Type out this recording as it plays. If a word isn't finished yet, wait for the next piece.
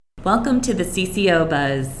Welcome to the CCO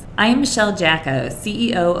Buzz. I am Michelle Jacko,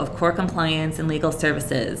 CEO of Core Compliance and Legal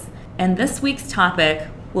Services, and this week's topic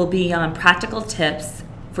will be on practical tips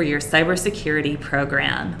for your cybersecurity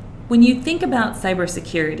program. When you think about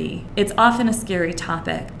cybersecurity, it's often a scary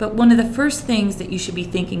topic, but one of the first things that you should be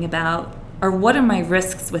thinking about are what are my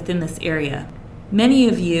risks within this area? Many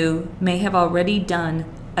of you may have already done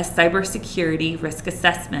a cybersecurity risk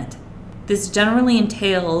assessment. This generally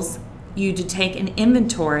entails you to take an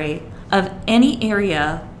inventory of any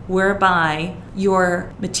area whereby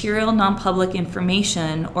your material non-public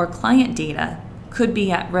information or client data could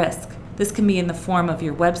be at risk. This can be in the form of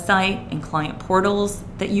your website and client portals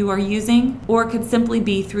that you are using, or it could simply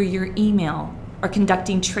be through your email or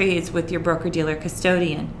conducting trades with your broker-dealer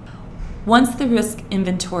custodian. Once the risk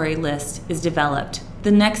inventory list is developed,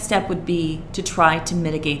 the next step would be to try to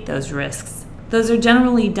mitigate those risks. Those are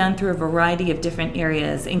generally done through a variety of different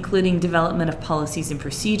areas, including development of policies and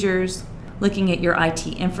procedures, looking at your IT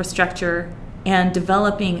infrastructure, and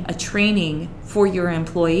developing a training for your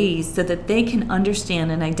employees so that they can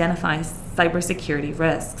understand and identify cybersecurity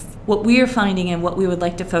risks. What we are finding and what we would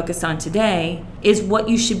like to focus on today is what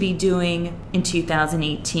you should be doing in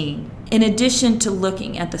 2018. In addition to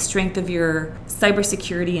looking at the strength of your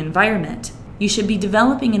cybersecurity environment, you should be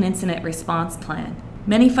developing an incident response plan.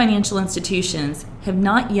 Many financial institutions have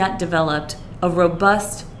not yet developed a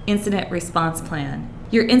robust incident response plan.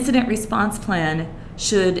 Your incident response plan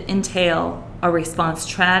should entail a response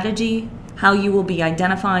strategy, how you will be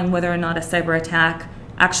identifying whether or not a cyber attack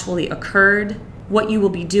actually occurred, what you will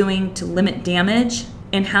be doing to limit damage,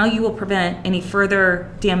 and how you will prevent any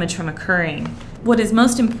further damage from occurring. What is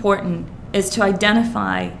most important is to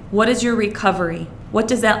identify what is your recovery. What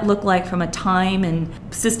does that look like from a time and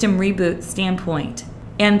system reboot standpoint?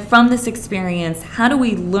 And from this experience, how do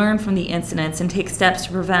we learn from the incidents and take steps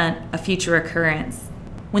to prevent a future occurrence?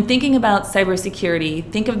 When thinking about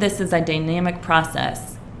cybersecurity, think of this as a dynamic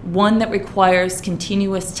process, one that requires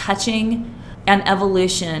continuous touching and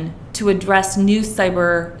evolution to address new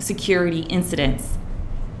cybersecurity incidents.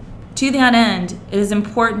 To that end, it is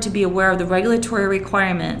important to be aware of the regulatory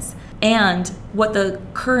requirements and what the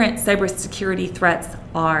current cybersecurity threats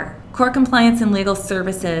are. Core Compliance and Legal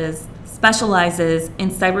Services specializes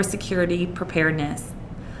in cybersecurity preparedness.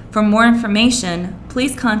 For more information,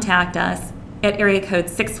 please contact us at area code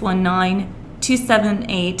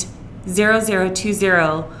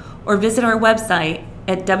 619-278-0020 or visit our website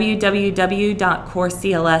at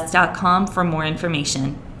www.corecls.com for more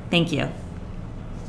information. Thank you.